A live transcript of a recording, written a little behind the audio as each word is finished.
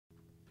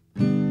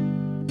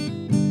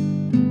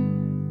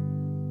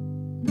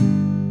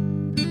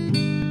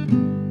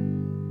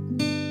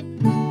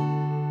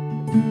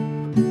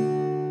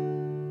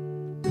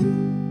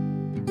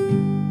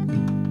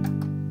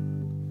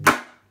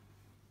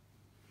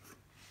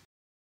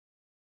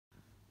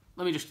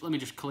let me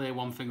just clear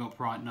one thing up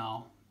right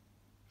now.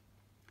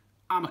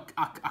 I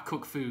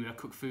cook food. I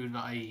cook food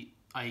that I eat.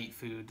 I eat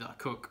food that I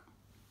cook.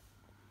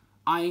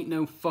 I ain't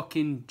no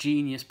fucking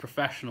genius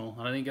professional.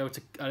 I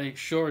didn't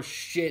sure as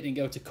shit didn't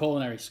go to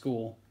culinary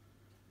school.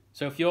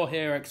 So if you're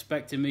here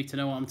expecting me to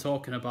know what I'm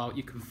talking about,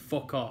 you can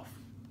fuck off.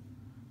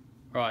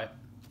 Right.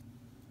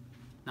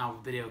 Now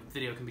video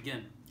can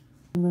begin.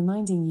 I'm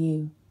reminding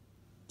you,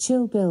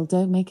 chill Bill,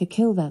 don't make a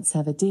kill, that's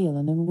have a deal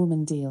and a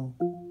woman deal.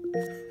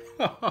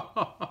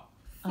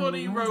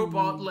 Funny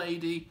robot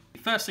lady.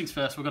 First things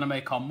first, we're going to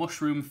make our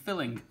mushroom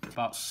filling.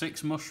 About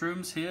 6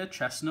 mushrooms here,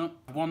 chestnut,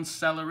 1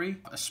 celery,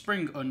 a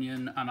spring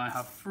onion, and I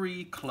have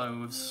 3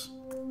 cloves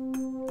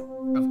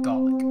of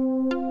garlic.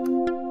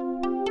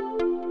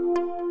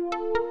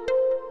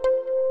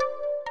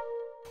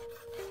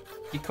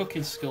 Your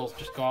cooking skills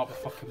just go out the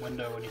fucking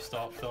window when you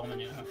start filming,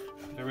 you know.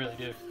 They really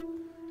do.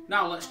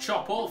 Now let's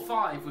chop all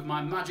 5 with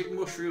my magic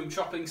mushroom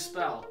chopping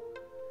spell.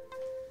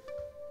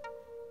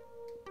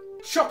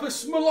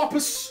 Choppus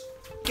malopus!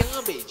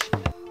 Garbage!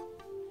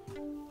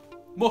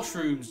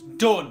 Mushrooms,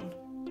 done!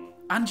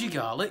 And your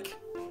garlic.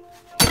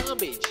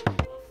 Garbage!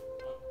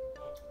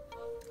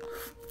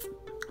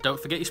 Don't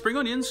forget your spring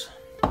onions.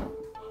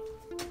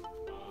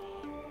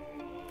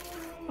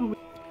 Oh.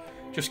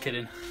 Just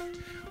kidding.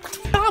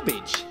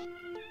 Garbage!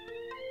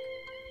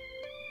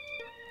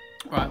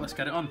 Right, let's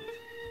get it on.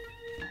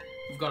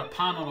 We've got a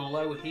pan on a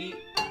low heat.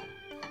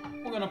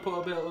 We're gonna put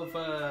a bit of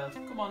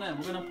come on in.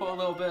 We're gonna put a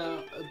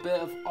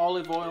bit of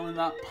olive oil in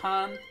that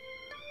pan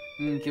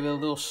and give it a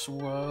little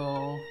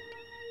swirl.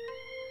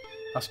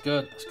 That's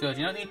good. That's good.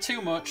 You don't need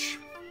too much.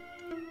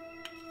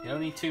 You don't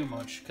need too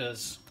much,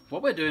 because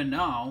what we're doing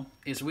now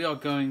is we are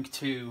going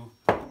to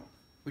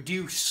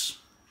reduce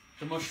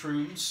the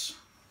mushrooms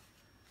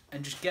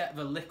and just get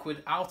the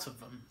liquid out of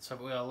them, so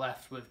we are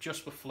left with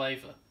just the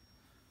flavour.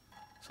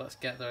 So let's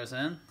get those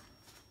in.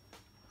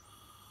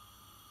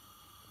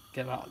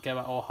 Get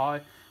that all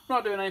high. We're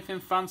not doing anything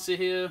fancy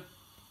here.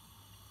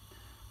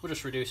 We're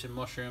just reducing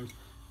mushrooms.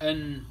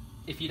 And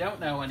if you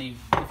don't know any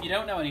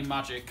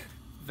magic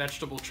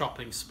vegetable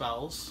chopping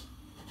spells,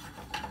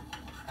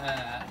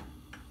 then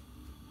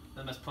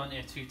there's plenty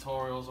of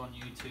tutorials on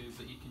YouTube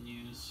that you can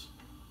use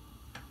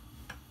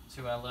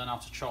to learn how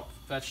to chop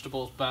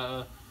vegetables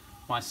better.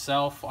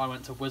 Myself, I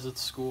went to wizard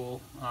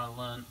school and I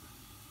learned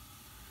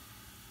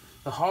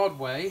the hard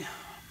way.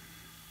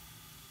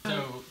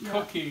 So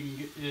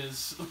cooking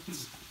is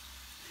it's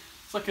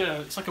like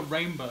a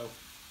rainbow,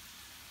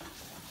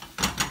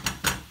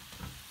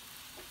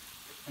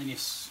 and your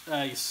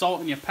salt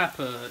and your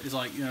pepper is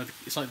like, you know,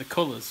 it's like the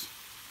colours.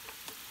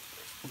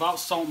 Without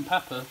salt and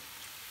pepper,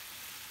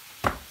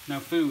 no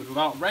food.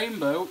 Without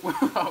rainbow,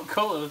 without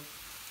colour,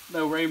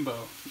 no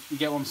rainbow. You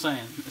get what I'm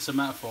saying? It's a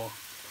metaphor.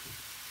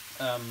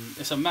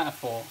 It's a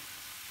metaphor.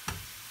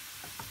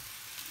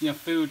 You know,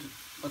 food.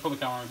 I probably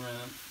can't remember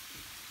it.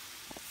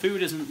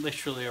 Food isn't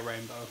literally a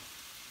rainbow.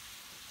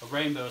 A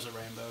rainbow is a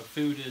rainbow.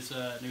 Food is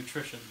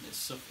nutrition. It's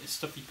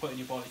stuff you put in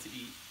your body to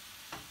eat.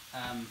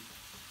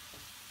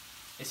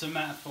 It's a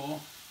metaphor.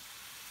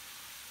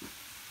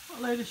 What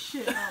a load of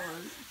shit that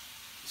was.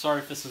 Sorry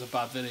if this is a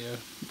bad video.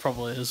 It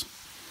probably is.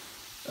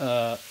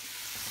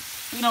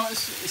 You know,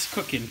 it's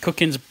cooking.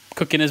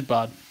 Cooking is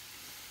bad.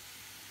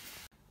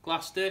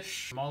 Glass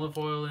dish. Some olive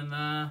oil in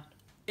there.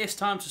 It's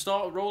time to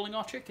start rolling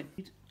our chicken.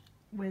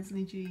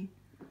 Wesley G.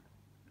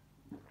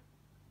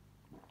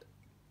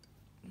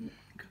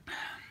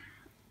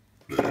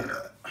 Good boy.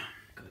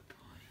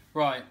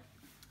 Right,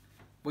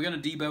 we're going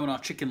to debone our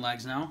chicken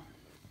legs now.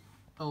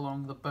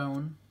 Along the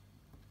bone.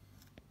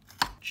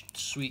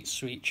 Sweet,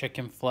 sweet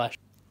chicken flesh.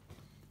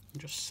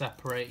 Just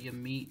separate your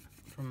meat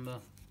from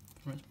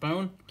its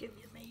bone. Give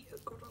your meat a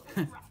good old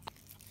wrap.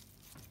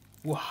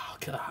 Wow,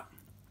 look at that.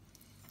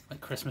 Like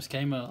Christmas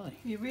came early.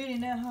 You really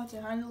know how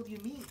to handle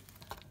your meat.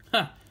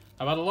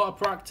 I've had a lot of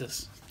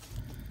practice.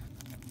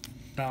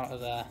 Out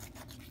of there.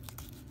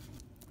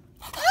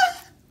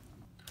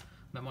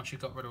 Then once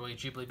you've got rid of all your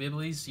jibbly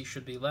bibblies, you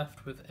should be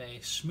left with a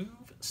smooth,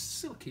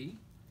 silky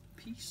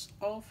piece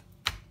of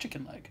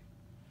chicken leg.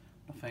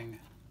 Nothing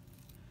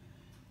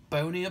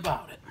bony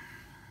about it.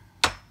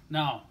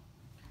 Now,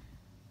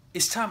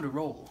 it's time to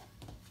roll.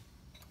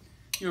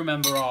 You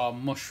remember our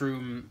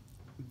mushroom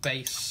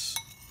base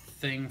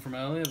thing from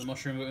earlier, the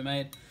mushroom that we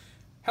made?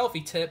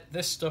 Healthy tip,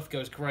 this stuff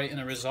goes great in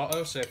a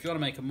risotto, so if you want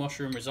to make a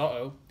mushroom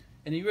risotto,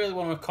 and you really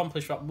want to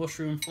accomplish that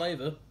mushroom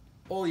flavour,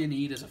 all you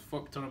need is a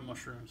fuck ton of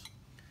mushrooms.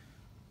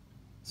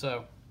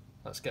 So,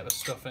 let's get the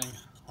stuffing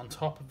on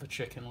top of the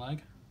chicken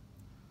leg,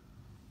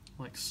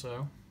 like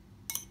so.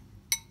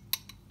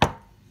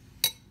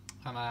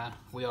 And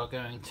we are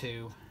going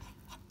to,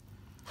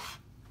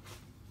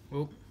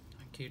 oh,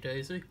 thank you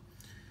Daisy,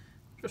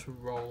 just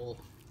roll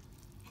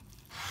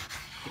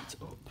it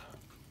up.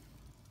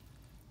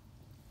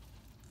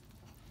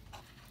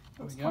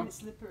 There we go. Quite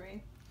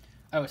slippery.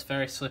 Oh, it's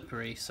very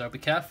slippery, so be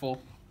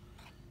careful.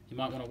 You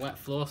might want a wet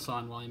floor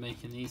sign while you're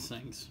making these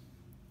things.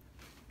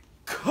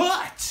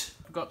 Cut!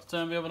 Forgot to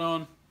turn the oven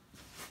on.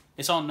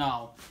 It's on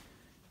now.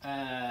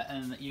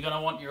 and you're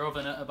gonna want your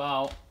oven at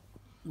about.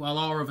 Well,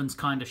 our oven's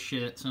kind of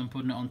shit, so I'm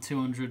putting it on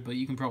 200, but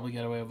you can probably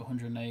get away with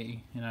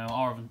 180. You know,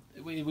 our oven,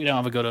 we don't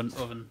have a good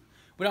oven.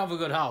 We don't have a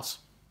good house.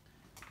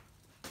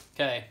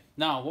 Okay,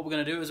 now what we're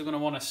going to do is we're going to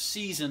want to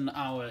season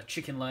our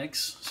chicken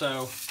legs. So,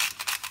 a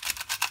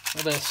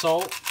little bit of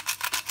salt.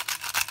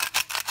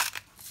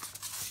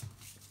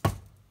 A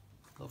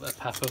little bit of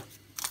pepper.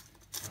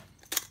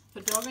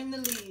 The dog in the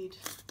lead.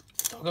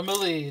 Dog in the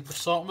lead, the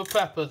salt and the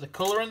pepper, the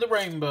colour in the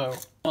rainbow.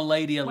 I'm a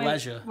lady of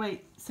leisure.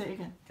 Wait, say it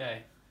again.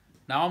 Okay.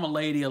 Now, I'm a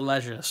lady of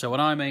leisure, so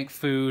when I make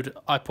food,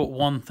 I put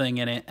one thing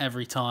in it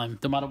every time.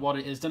 No matter what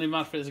it is. Doesn't even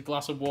matter if it's a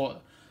glass of water.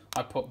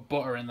 I put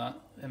butter in that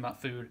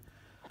food.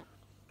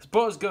 Because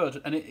butter's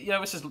good, and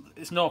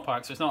it's no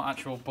pack, so it's not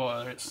actual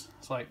butter. It's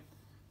like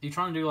you're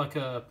trying to do like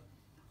a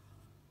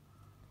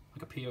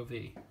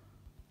POV.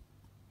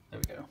 There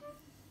we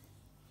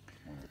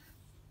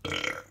go.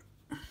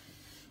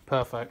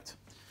 Perfect.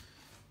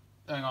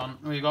 Hang on,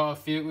 we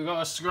got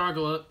a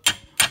scraggler.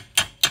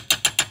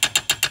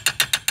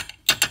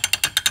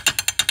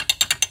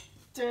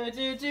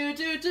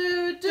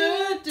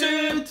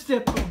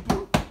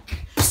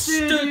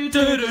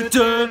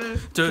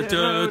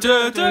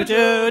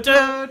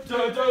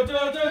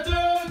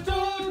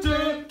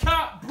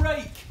 Cat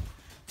break.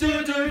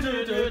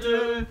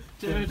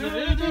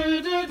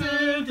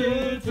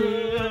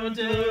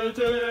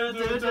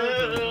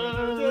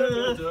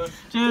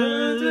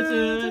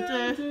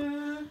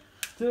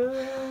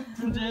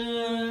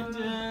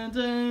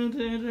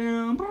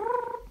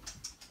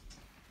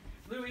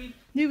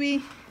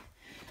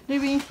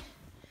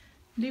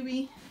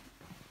 Louie.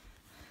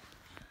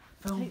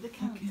 Take the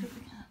can, take the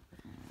can.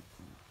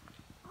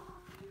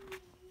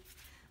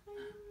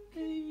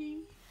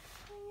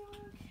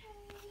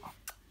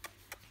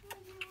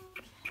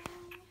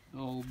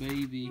 Oh,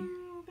 baby.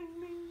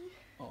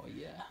 Oh,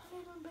 yeah.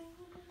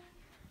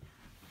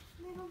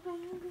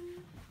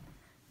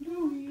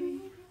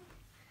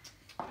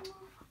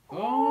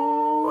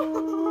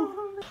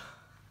 Oh.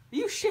 Are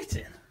you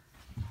shitting?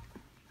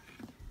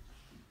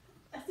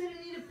 I said I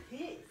need a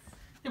piss.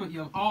 Yeah, but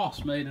your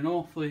arse made an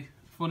awfully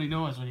funny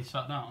noise when you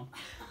sat down.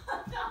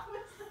 That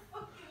was the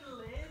fucking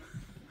lid.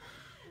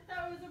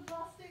 That was a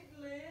plastic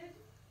lid.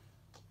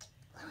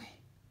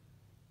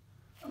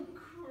 I'm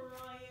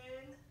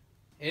crying.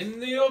 In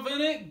the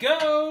oven it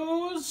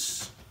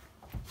goes.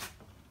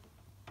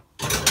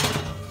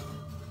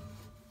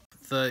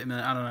 30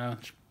 minutes, I don't know.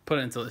 Just put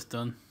it until it's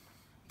done.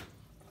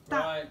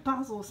 That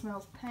basil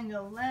smells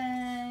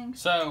peng-a-lang.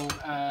 So,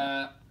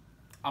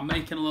 I'm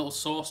making a little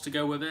sauce to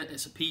go with it.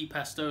 It's a pea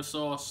pesto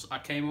sauce. I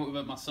came up with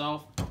it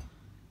myself.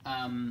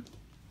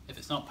 If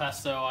it's not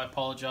pesto, I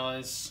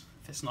apologise.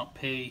 If it's not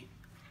pea,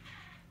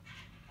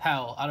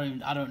 hell, I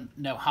don't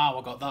know how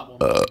I got that one.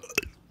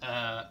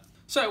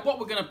 So what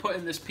we're gonna put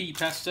in this pea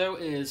pesto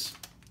is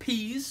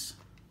peas.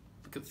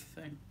 Look at the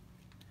thing.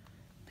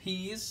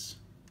 Peas,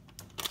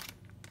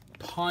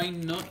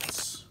 pine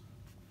nuts,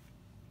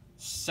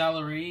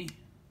 celery,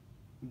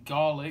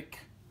 garlic,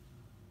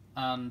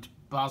 and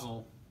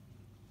basil.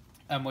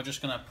 And we're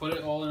just gonna put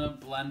it all in a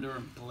blender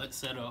and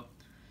blitz it up.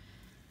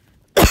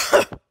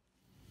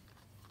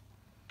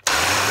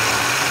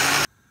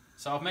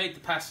 So I've made the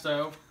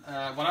pesto.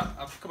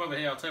 I'll come over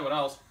here, I'll tell you what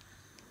else.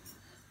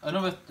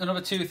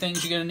 Another two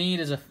things you're gonna need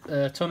is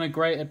a ton of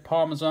grated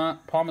parmesan,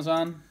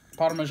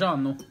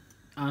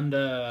 and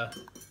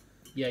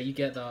yeah, you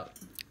get that.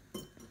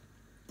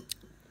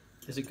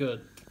 Is it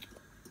good?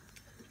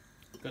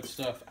 Good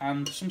stuff.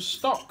 And some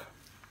stock.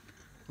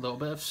 A little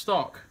bit of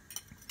stock.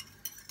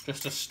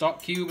 Just a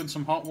stock cube and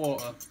some hot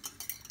water.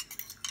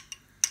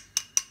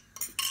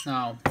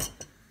 Now,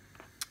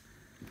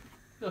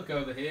 look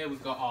over here.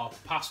 We've got our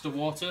pasta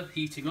water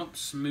heating up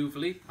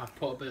smoothly. I've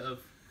put a bit of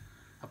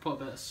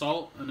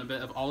salt and a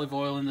bit of olive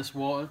oil in this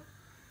water.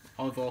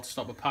 Olive oil to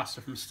stop the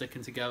pasta from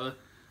sticking together.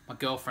 My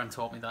girlfriend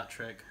taught me that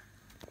trick.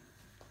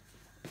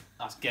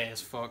 That's gay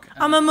as fuck.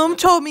 And my mum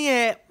told me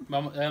it.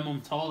 Her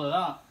mum told her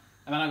that.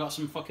 And then I got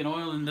some fucking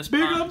oil in this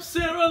pan. Big up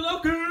Sarah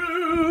Locker.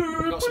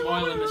 I got some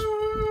oil in this.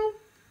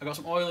 I got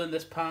some oil in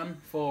this pan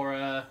for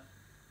the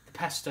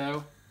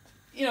pesto.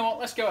 You know what?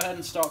 Let's go ahead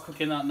and start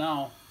cooking that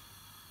now.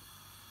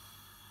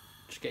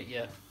 Just get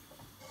your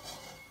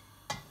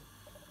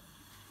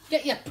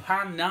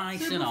pan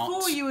nice and hot.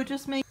 Before you were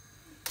just making.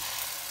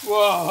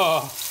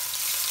 Whoa!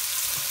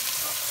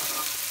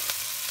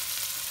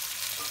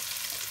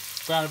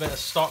 Add a bit of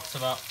stock to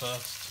that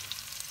first.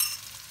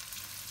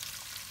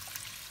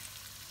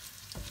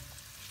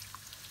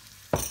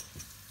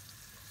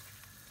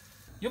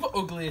 You're the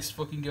ugliest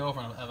fucking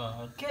girlfriend I've ever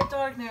had. Get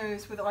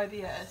diagnosed with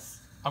IBS.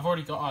 I've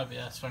already got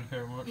IBS, thank you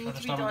very much. You need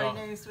to be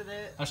diagnosed with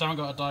it. I just haven't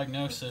got a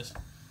diagnosis.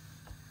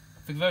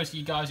 For those of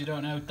you guys who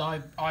don't know,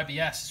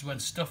 IBS is when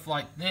stuff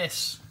like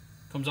this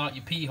comes out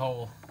your pee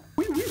hole.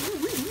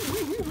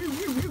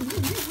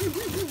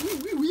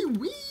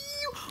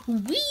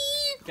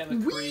 Get the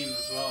cream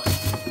as well.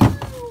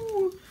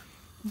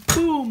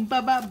 Boom,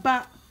 ba ba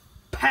ba,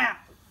 pow.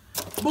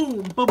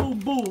 Boom, ba boom,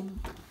 boom.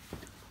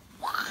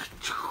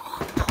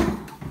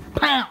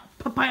 Pow,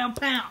 pa pow,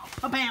 pow,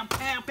 pow, pow,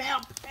 pow, pow,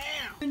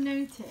 pow. I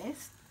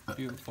noticed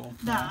Beautiful.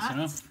 that That's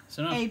enough. That's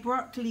enough. a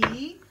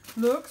broccoli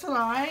looks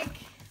like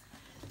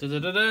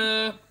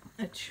Da-da-da-da.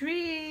 a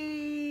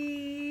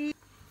tree.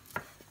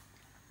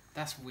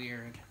 That's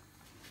weird.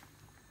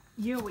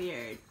 You're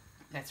weird,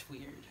 That's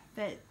weird.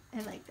 but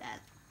I like that.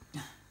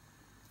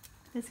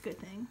 That's a good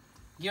thing.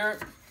 You're...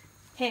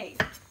 Hey,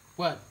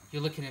 What?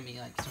 You're looking at me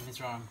like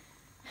something's wrong.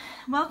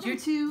 welcome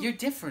to... You're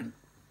different.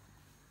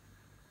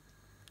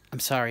 I'm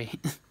sorry.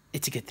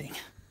 It's a good thing.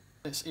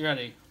 You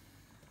ready?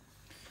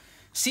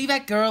 See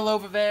that girl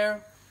over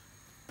there?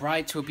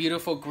 Bride to a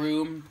beautiful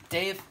groom.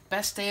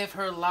 Best day of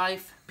her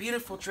life.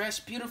 Beautiful dress,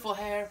 beautiful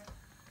hair.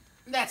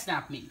 That's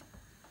not me.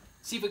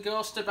 See the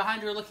girl stood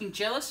behind her looking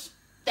jealous?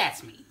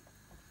 That's me.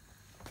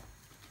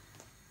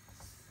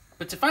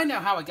 But to find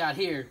out how I got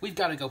here, we've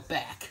got to go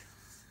back.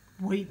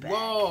 Way back.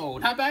 Whoa,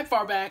 not back,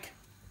 far back.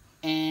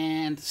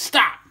 And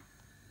stop.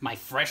 My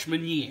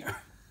freshman year.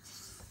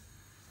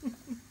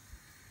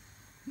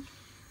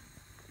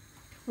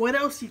 What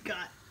else you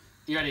got?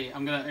 You ready?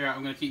 I'm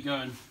gonna keep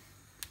going.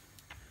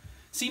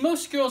 See,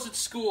 most girls at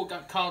school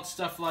got called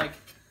stuff like,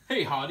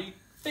 "Hey, hottie,"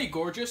 "Hey,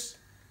 gorgeous,"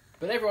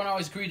 but everyone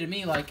always greeted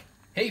me like,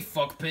 "Hey,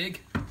 fuck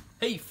pig,"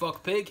 "Hey,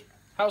 fuck pig,"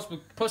 "How's my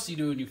pussy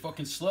doing, you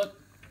fucking slut?"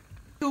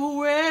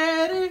 You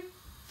ready?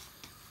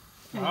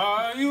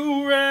 Are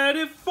you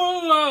ready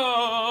for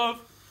love?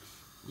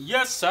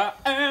 Yes, I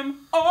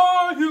am.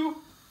 Are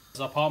you? This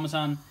is our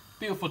parmesan,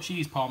 beautiful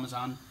cheese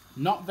parmesan,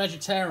 not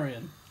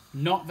vegetarian.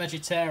 Not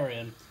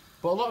vegetarian,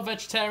 but a lot of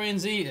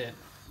vegetarians eat it.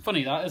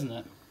 Funny that, isn't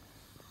it?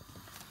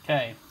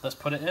 Okay, let's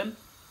put it in.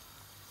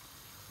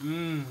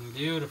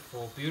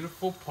 Beautiful,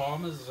 beautiful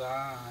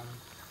parmesan.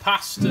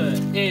 Pasta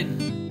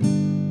in.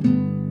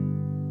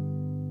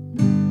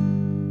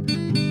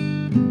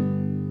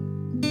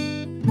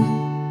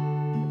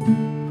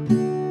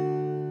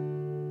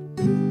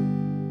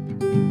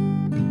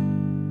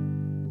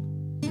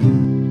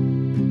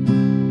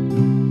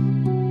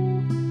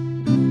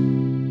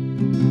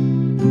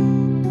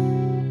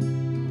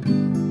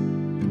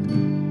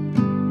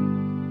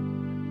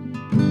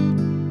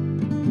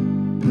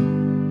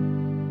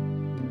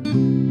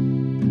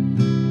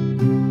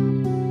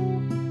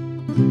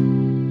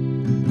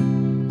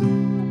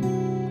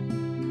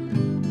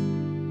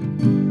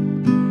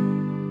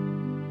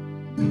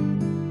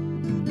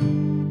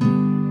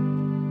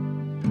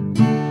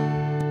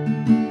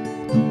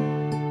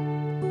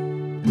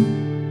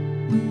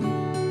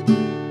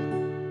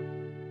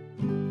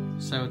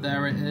 So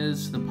there it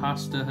is, the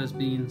pasta has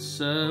been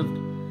served,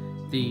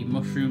 the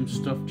mushroom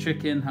stuffed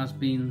chicken has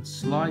been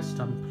sliced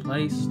and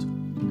placed.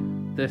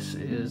 This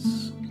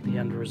is the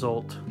end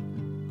result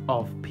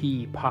of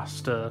pea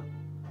pasta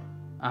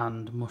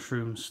and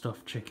mushroom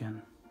stuffed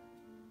chicken.